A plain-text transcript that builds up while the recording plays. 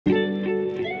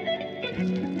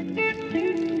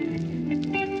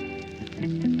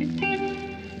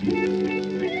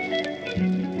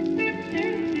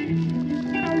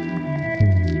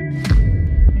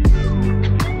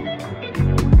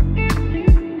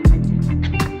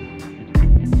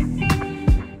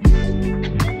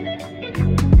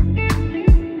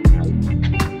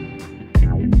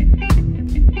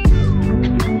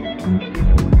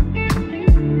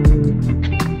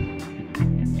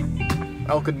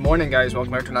Good morning, guys.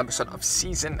 Welcome back to another episode of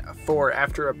Season 4.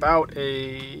 After about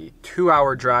a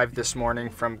 2-hour drive this morning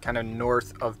from kind of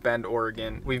north of Bend,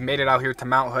 Oregon, we've made it out here to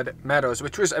Mount Hood Meadows,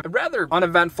 which was a rather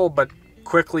uneventful but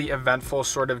quickly eventful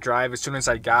sort of drive. As soon as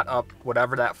I got up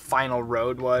whatever that final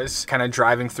road was, kind of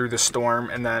driving through the storm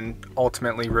and then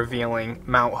ultimately revealing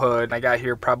Mount Hood. I got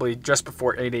here probably just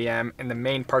before 8 a.m. and the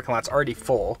main parking lot's already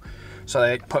full, so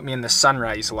they put me in the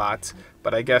sunrise lot.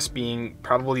 But I guess being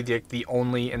probably the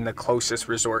only and the closest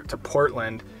resort to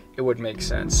Portland, it would make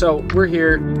sense. So we're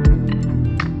here.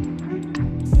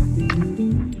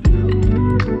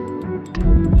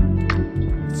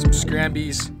 Some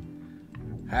scrambies,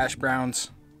 hash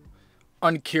browns,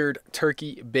 uncured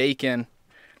turkey bacon.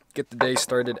 Get the day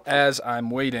started as I'm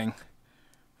waiting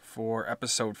for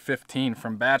episode 15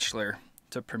 from Bachelor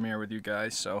to premiere with you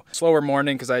guys. So slower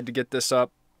morning because I had to get this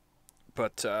up,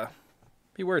 but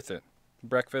be worth it.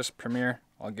 Breakfast, premiere,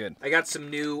 all good. I got some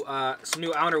new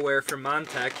outerwear from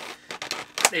Montec.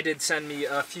 They did send me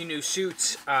a few new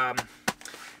suits. But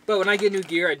when I get new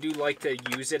gear, I do like to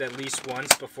use it at least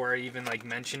once before I even like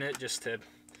mention it, just to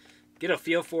get a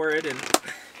feel for it and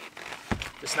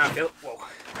just not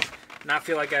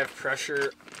feel like I have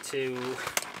pressure to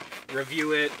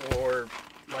review it or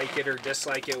like it or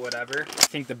dislike it, whatever. I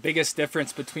think the biggest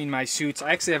difference between my suits, I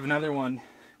actually have another one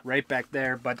right back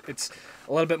there, but it's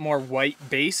a little bit more white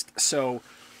based, so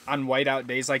on whiteout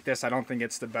days like this I don't think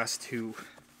it's the best to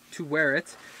wear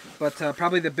it. But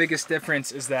probably the biggest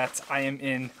difference is that I am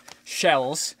in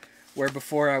shells, where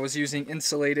before I was using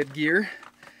insulated gear,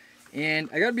 and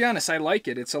I gotta be honest, I like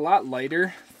it. It's a lot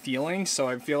lighter feeling, so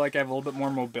I feel like I have a little bit more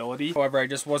mobility. However, I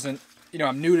just wasn't,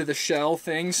 I'm new to the shell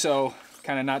thing, so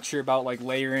kind of not sure about like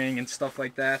layering and stuff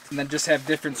like that. And then just have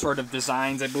different sort of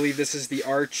designs. I believe this is the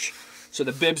arch, so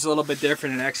the bib's a little bit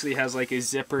different. It actually has like a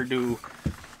zipper to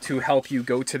help you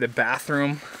go to the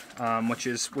bathroom, which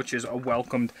is a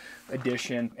welcomed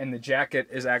addition. And the jacket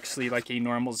is actually like a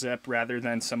normal zip rather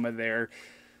than some of their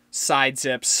side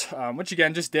zips, which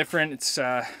again, just different. It's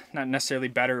not necessarily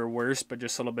better or worse, but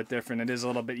just a little bit different. It is a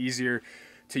little bit easier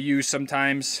to use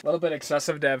sometimes. A little bit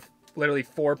excessive to have literally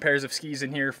 4 pairs of skis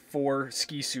in here, 4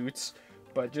 ski suits,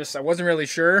 but just I wasn't really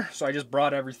sure, so I just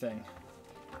brought everything.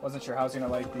 Wasn't sure how I was gonna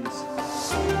like these.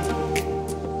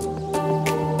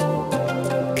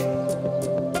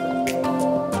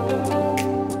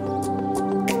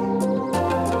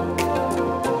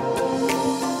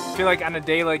 I feel like on a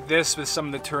day like this with some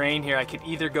of the terrain here, I could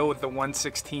either go with the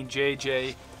 116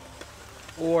 JJ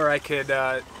or I could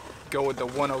go with the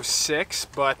 106,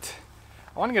 but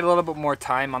I want to get a little bit more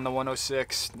time on the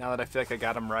 106 now that I feel like I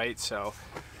got them right, so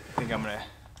I think I'm gonna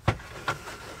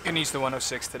use the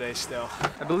 106 today still.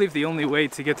 I believe the only way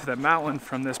to get to the mountain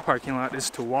from this parking lot is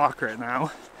to walk right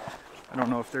now. I don't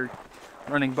know if they're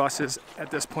running buses at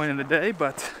this point in the day,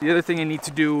 but the other thing I need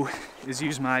to do is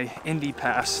use my Indy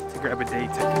Pass to grab a day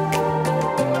ticket.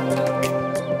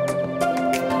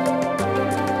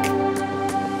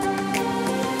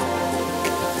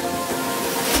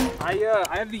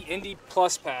 I have the Indy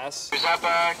Plus Pass. Is that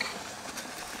back?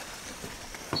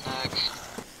 Next.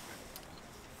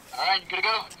 All right, you good to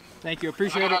go? Thank you,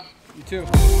 appreciate it. You too.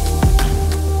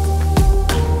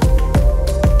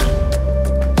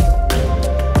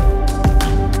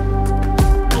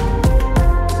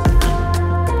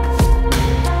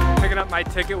 Picking up my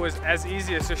ticket was as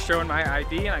easy as just showing my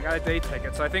ID, and I got a day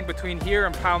ticket. So I think between here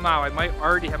and Pall Mall, I might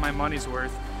already have my money's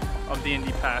worth of the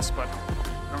Indy Pass, but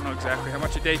I don't know exactly how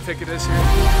much a day ticket is here.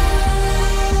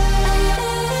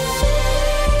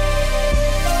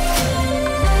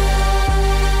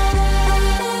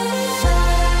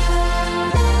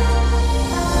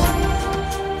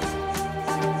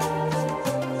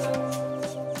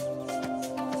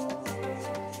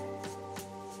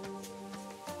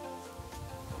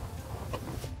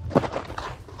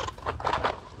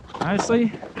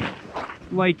 Honestly,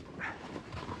 like,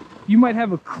 you might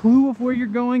have a clue of where you're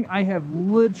going. I have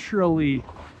literally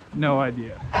no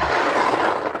idea.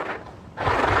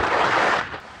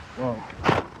 Whoa.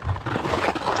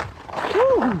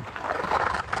 Woo!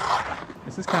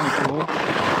 This is kind of cool.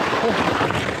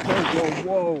 Whoa, whoa,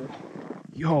 whoa.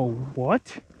 Yo,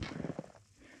 what?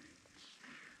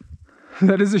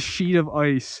 That is a sheet of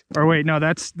ice. Or wait, no,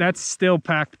 that's still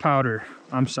packed powder.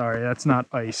 I'm sorry, that's not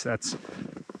ice.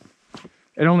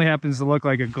 It only happens to look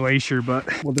like a glacier, but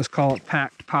we'll just call it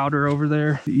packed powder over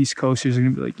there. The East Coasters are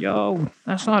gonna be like, yo,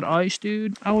 that's not ice,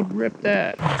 dude. I would rip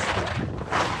that.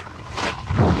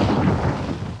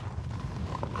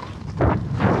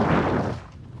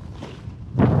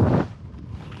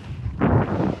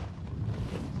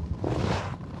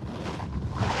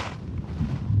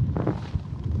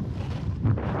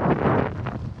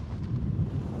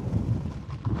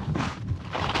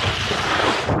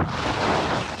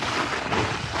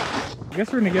 I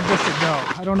guess we're gonna give this a go.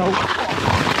 I don't know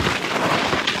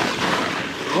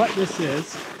what this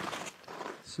is.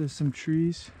 This is some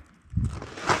trees.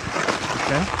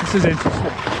 Okay, this is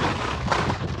interesting.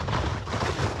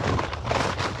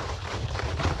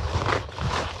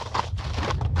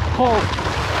 Oh.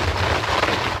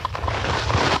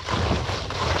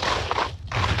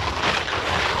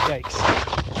 Yikes.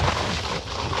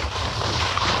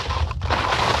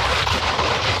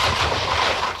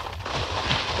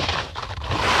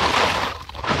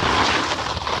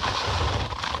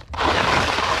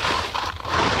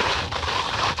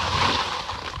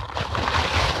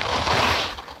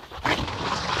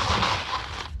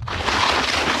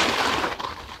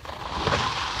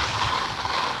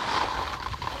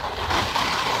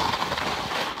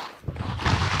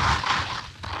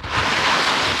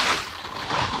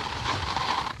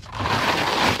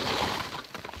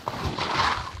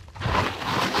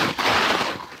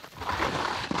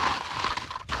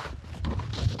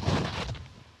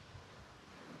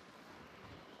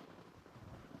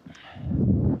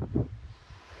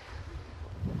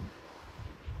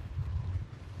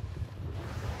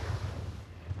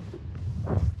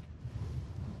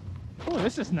 Oh,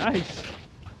 this is nice.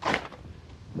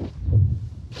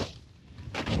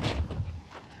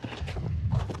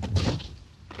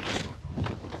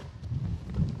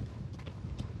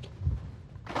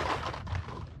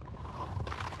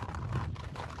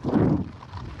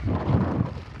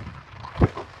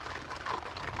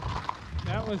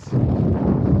 That was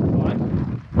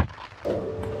fun.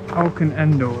 Oaken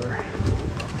Endor.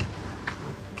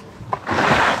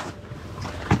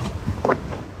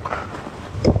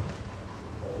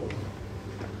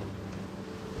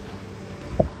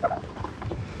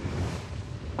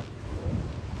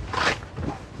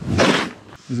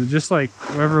 Is it just like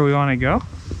wherever we want to go?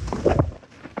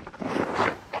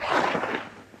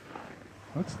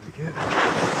 Looks like it.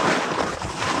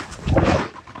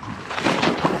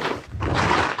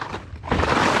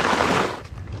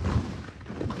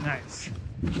 Nice.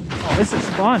 Oh, this is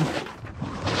fun.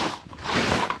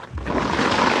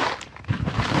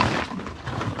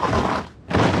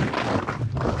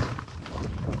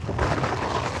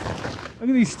 Look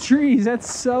at these trees.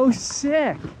 That's so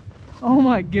sick. Oh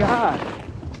my God.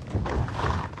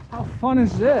 How fun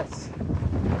is this?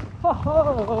 Ho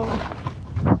ho!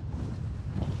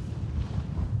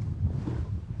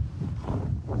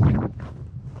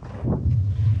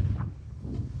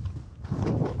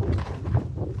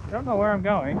 I don't know where I'm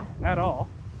going at all.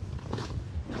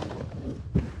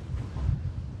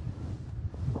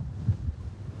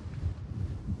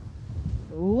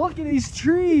 Look at these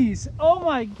trees! Oh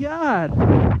my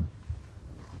God!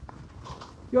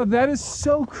 Yo, that is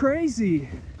so crazy!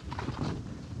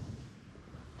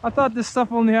 I thought this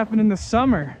stuff only happened in the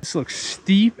summer. This looks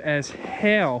steep as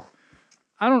hell.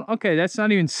 Okay, that's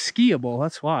not even skiable,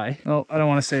 that's why. Oh, I don't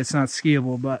want to say it's not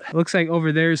skiable, but it looks like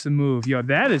over there's the move. Yo,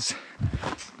 that is,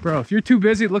 bro, if you're too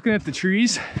busy looking at the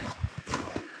trees,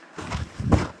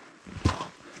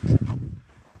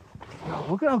 yo,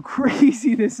 look at how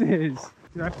crazy this is.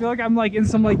 Dude, I feel like I'm like in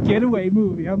some like getaway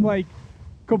movie. I'm like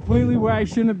completely where I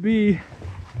shouldn't be.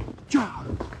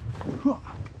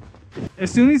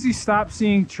 As soon as you stop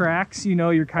seeing tracks, you know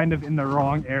you're kind of in the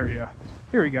wrong area.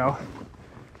 Here we go.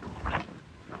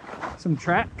 Some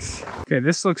tracks. Okay,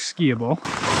 this looks skiable.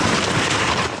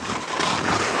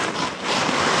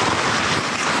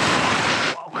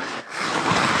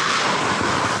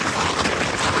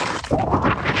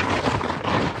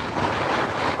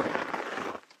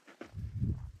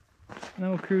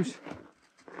 No cruise.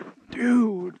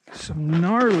 Dude, some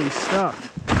gnarly stuff.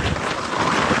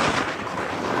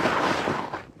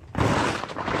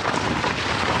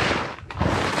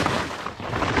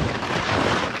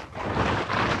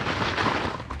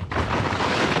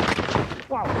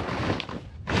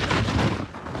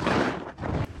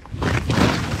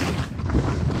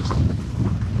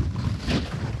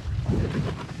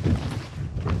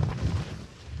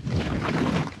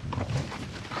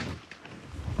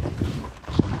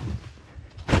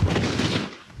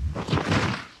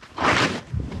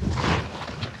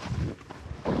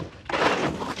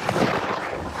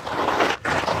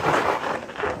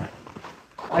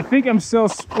 I think I'm still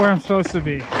where I'm supposed to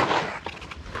be.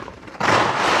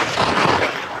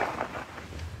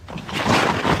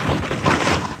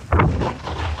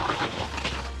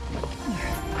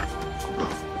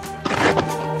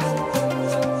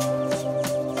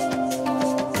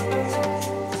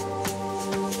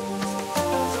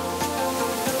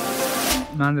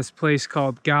 I'm on this place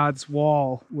called God's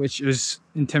Wall, which is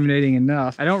intimidating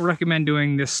enough. I don't recommend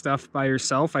doing this stuff by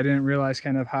yourself. I didn't realize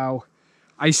kind of how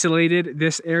isolated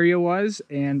this area was,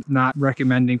 and not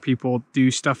recommending people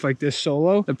do stuff like this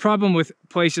solo. The problem with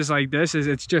places like this is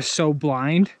it's just so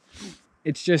blind.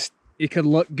 It's just, it could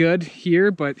look good here,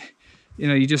 but you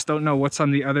know, you just don't know what's on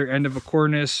the other end of a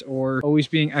cornice, or always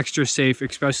being extra safe,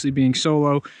 especially being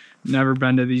solo. Never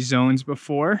been to these zones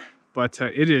before, but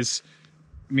it is,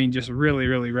 I mean, just really,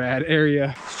 really rad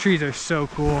area. These trees are so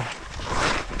cool.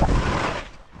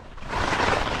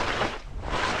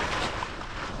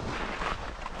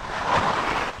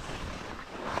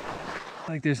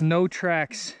 Like there's no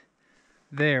tracks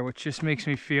there, which just makes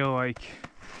me feel like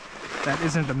that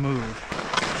isn't the move.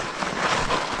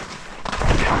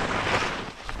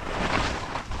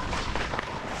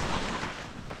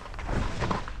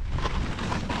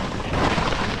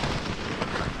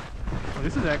 Well,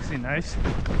 this is actually nice.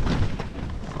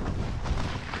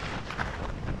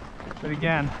 But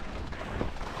again,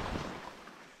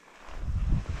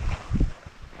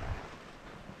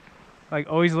 like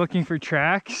always looking for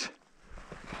tracks.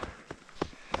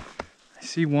 I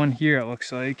see one here, it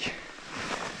looks like.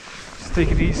 Just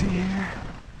take it easy here.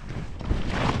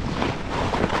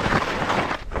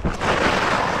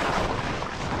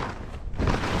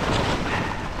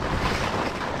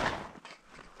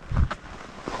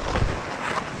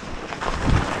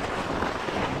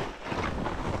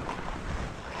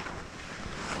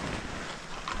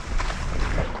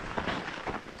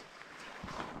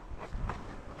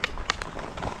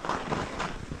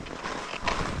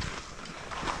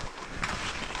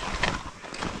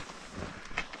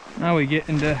 Now we get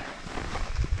into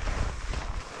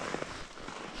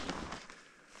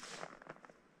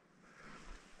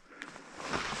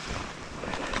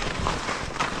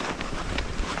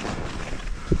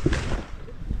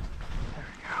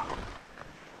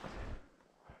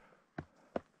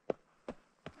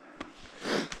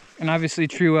and obviously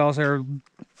tree wells are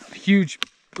huge,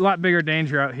 a lot bigger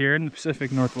danger out here in the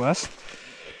Pacific Northwest.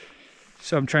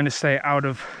 So I'm trying to stay out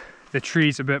of the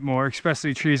trees a bit more,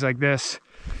 especially trees like this.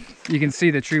 You can see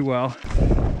the tree well.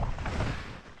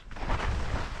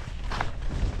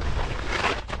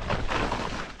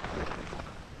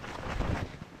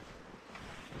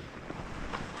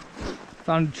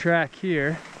 Found a track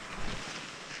here.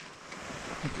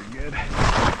 I think we're good.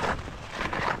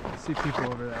 I see people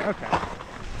over there. Okay.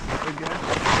 We're good.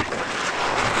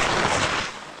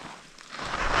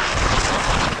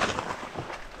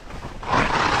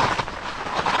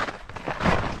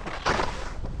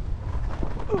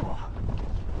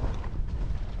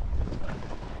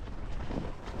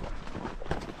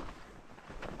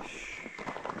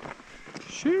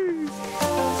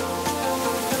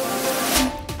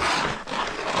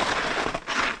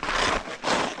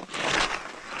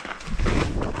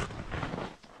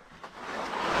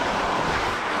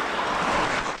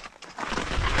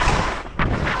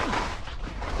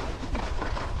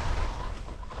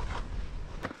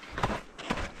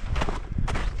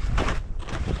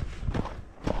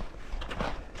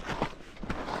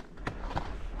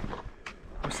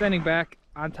 Standing back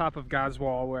on top of God's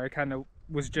Wall, where I kind of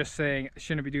was just saying I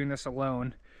shouldn't be doing this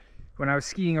alone. When I was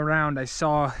skiing around, I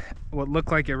saw what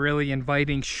looked like a really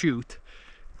inviting chute,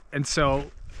 and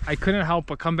so I couldn't help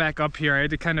but come back up here. I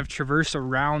had to kind of traverse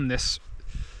around this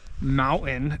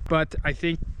mountain, but I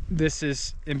think this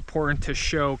is important to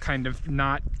show, kind of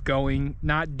not doing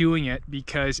it,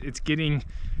 because it's getting,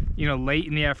 you know, late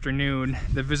in the afternoon.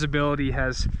 The visibility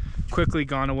has quickly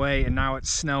gone away, and now it's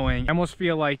snowing. I almost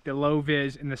feel like the low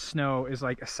vis in the snow is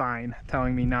like a sign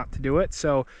telling me not to do it.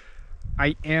 So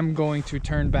I am going to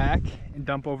turn back and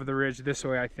dump over the ridge this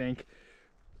way, I think,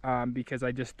 because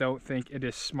I just don't think it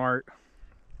is smart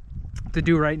to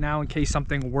do right now in case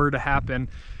something were to happen.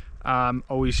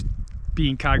 Always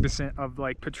being cognizant of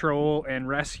like patrol and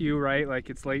rescue, right? Like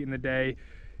it's late in the day,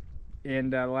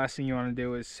 and the last thing you want to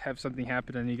do is have something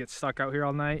happen and you get stuck out here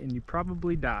all night and you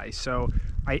probably die. So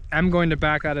I am going to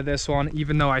back out of this one,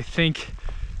 even though I think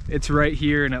it's right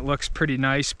here and it looks pretty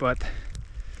nice, but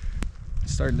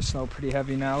it's starting to snow pretty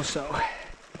heavy now, so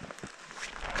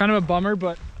kind of a bummer,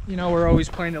 but you know, we're always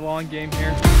playing the long game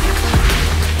here.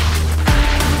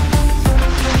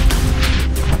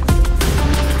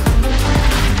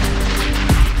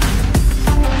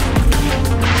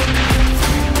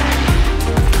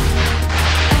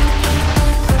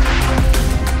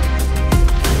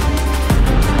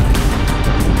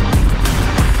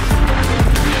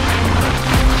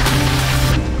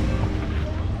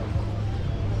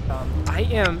 I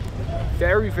am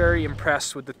very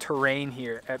impressed with the terrain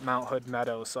here at Mount Hood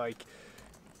Meadows. Like,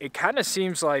 it kind of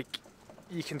seems like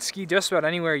you can ski just about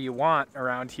anywhere you want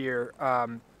around here,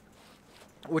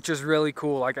 which is really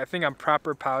cool. Like, I think on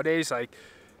proper POW days, like,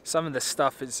 some of the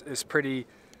stuff is pretty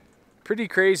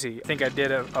crazy. I think I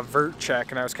did a vert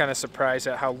check, and I was kind of surprised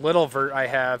at how little vert I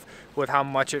have with how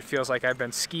much it feels like I've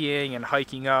been skiing and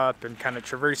hiking up and kind of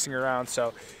traversing around.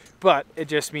 So, but it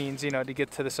just means, you know, to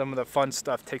get to some of the fun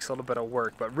stuff takes a little bit of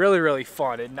work, but really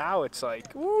fun. And now it's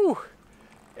like, woo,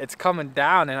 it's coming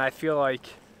down, and I feel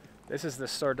like this is the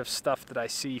sort of stuff that I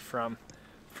see from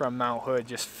Mount Hood,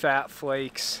 just fat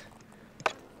flakes,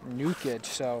 nukage.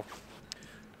 So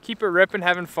keep it ripping,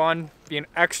 having fun, being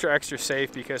extra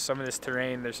safe, because some of this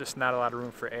terrain, there's just not a lot of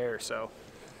room for air. So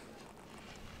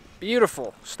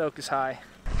beautiful. Stoke is high.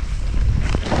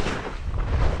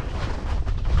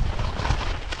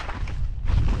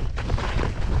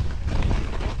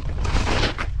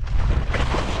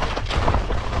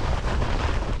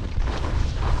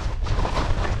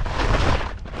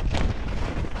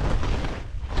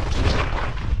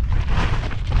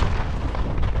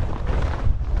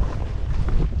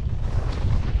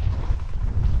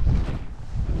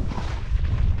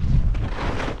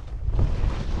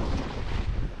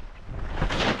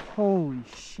 Holy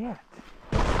shit.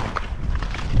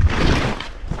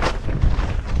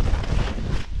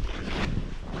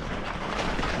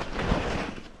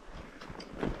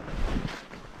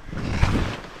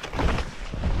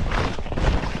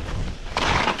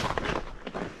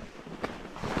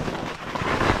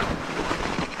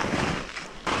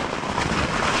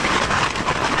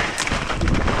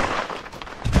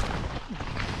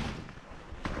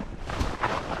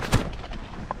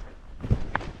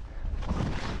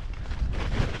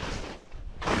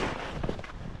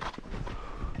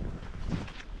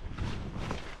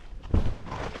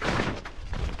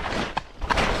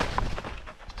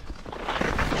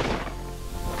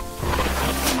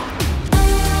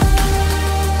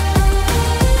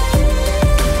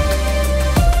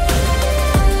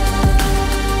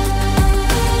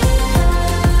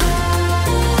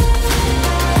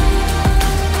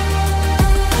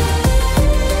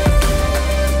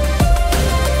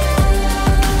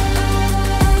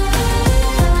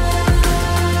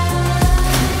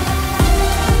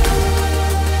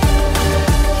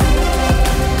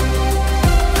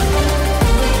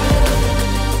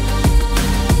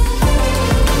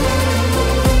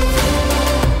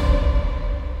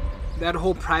 That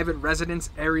whole private residence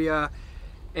area,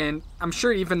 and I'm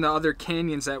sure even the other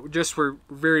canyons that just were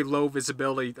very low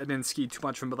visibility, I didn't ski too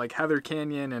much from, but like Heather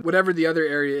Canyon and whatever the other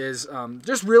area is,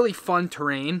 just really fun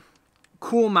terrain,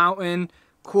 cool mountain,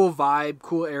 cool vibe,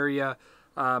 cool area,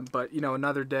 but you know,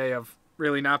 another day of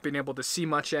really not being able to see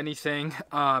much anything,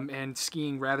 and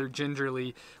skiing rather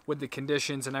gingerly with the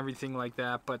conditions and everything like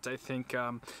that. But I think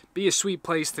be a sweet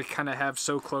place to kind of have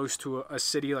so close to a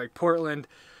city like Portland,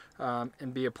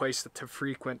 and be a place to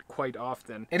frequent quite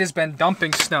often. It has been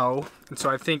dumping snow, and so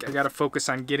I think I got to focus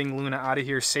on getting Luna out of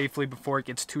here safely before it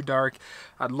gets too dark.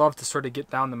 I'd love to sort of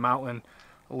get down the mountain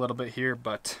a little bit here,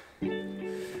 but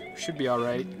should be all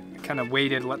right. Kind of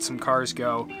waited, let some cars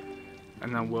go,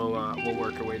 and then we'll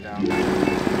work our way down.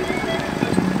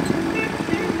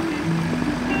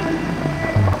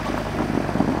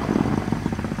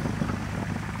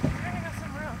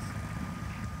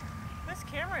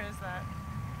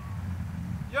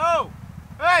 Yo!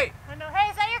 Hey! I know. Hey,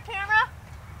 is that your camera?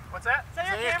 What's that? Is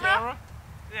that your camera?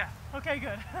 Yeah. Okay,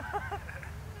 good.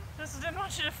 Just didn't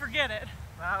want you to forget it.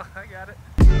 Wow, I got it.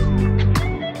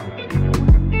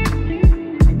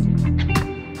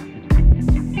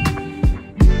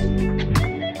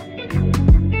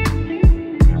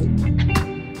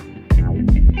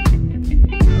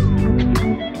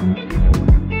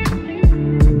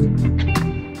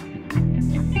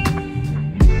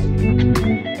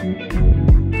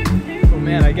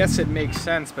 I guess it makes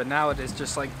sense, but now it is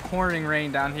just like pouring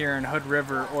rain down here in Hood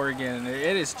River, Oregon.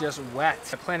 It is just wet.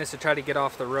 My plan is to try to get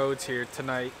off the roads here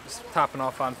tonight, just topping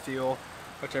off on fuel,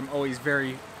 which I'm always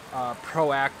very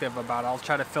proactive about. I'll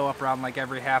try to fill up around like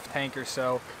every half tank or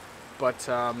so, but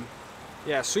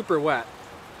yeah, super wet.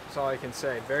 That's all I can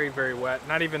say. Very wet.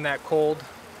 Not even that cold,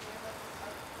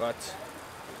 but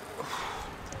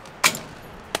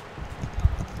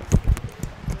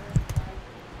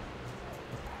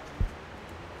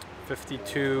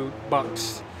 52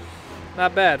 bucks.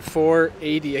 Not bad.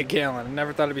 $4.80 a gallon. I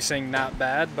never thought I'd be saying not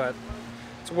bad, but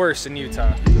it's worse in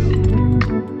Utah.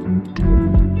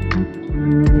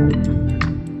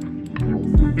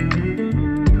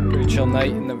 Pretty chill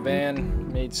night in the van.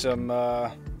 Made some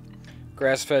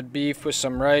grass-fed beef with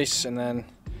some rice, and then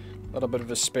a little bit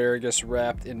of asparagus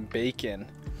wrapped in bacon.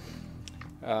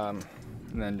 And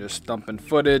then just dumping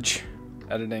footage,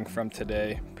 editing from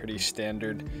today. Pretty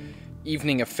standard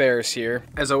evening affairs here.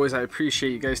 As always, I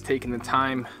appreciate you guys taking the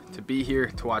time to be here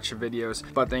to watch the videos.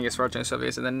 But thank you guys for watching this video.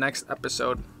 In the next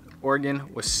episode,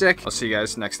 Oregon was sick. I'll see you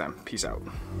guys next time. Peace out.